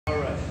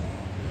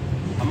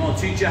going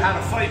to teach you how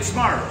to fight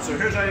smart. So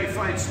here's how you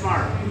fight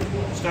smart.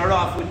 Start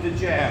off with the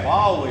jab.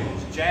 Always.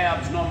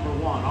 Jab's number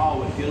one.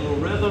 Always. Get a little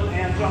rhythm,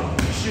 hands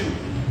up. Shoot.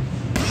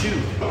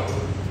 Shoot.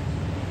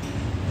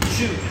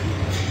 Shoot.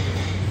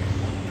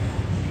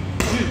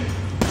 Shoot.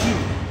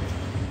 Shoot.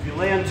 If you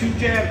land two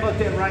jabs, let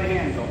that right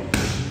hand go.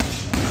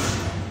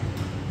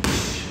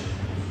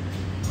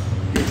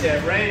 Get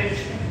that range.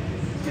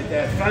 Get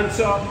that fence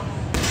up.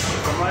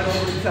 Come right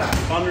over the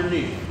top.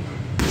 Underneath.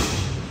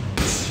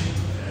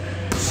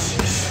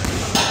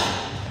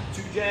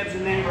 Jabs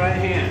in that right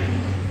hand.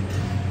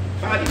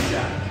 Body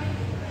shot.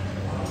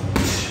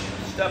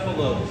 Step a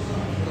little.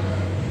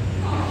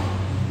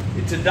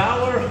 It's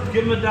 $1,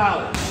 give them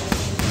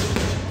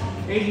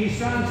 $1. 80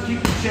 cents,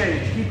 keep the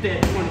change. Keep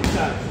that 20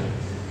 cents.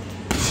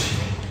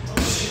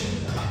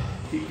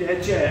 Keep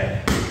that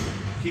jab.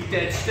 Keep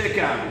that stick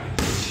on.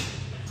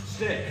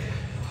 Stick.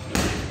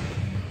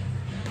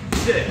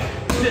 Stick.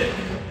 Stick.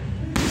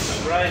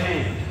 Right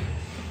hand.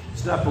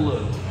 Step a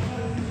little.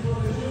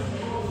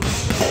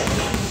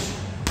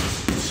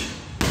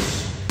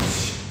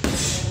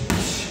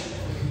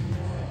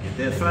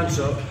 That fence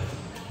up,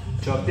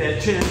 tuck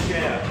that chin,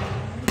 jab,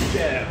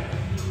 jab,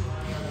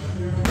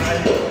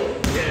 right,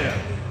 jab,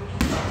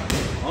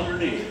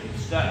 underneath,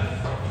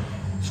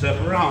 step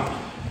around.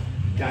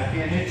 Guy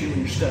can't hit you when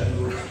you're stepping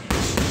around.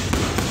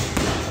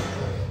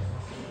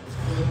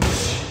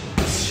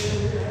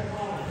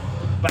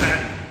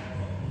 Back,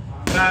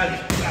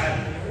 back, back,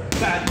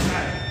 back,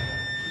 back,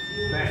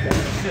 back,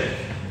 stick,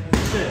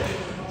 stick,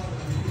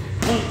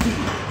 1,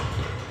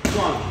 2,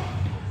 1.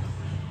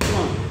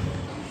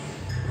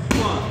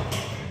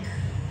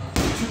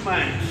 2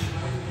 minus,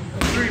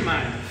 3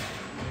 minus,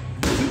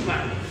 2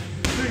 minus,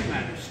 3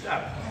 minus,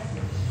 stop.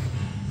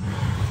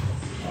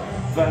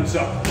 Fence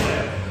up,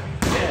 yeah,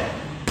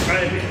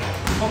 right here,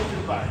 hold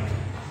your body.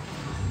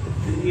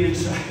 To the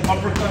inside,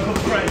 uppercut,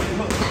 hook, right,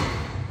 hook.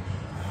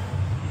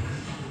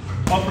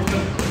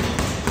 Uppercut.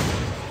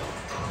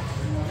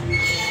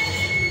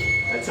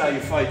 That's how you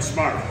fight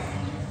smart.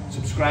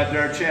 Subscribe to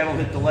our channel,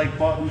 hit the like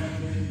button,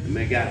 and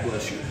may God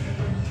bless you.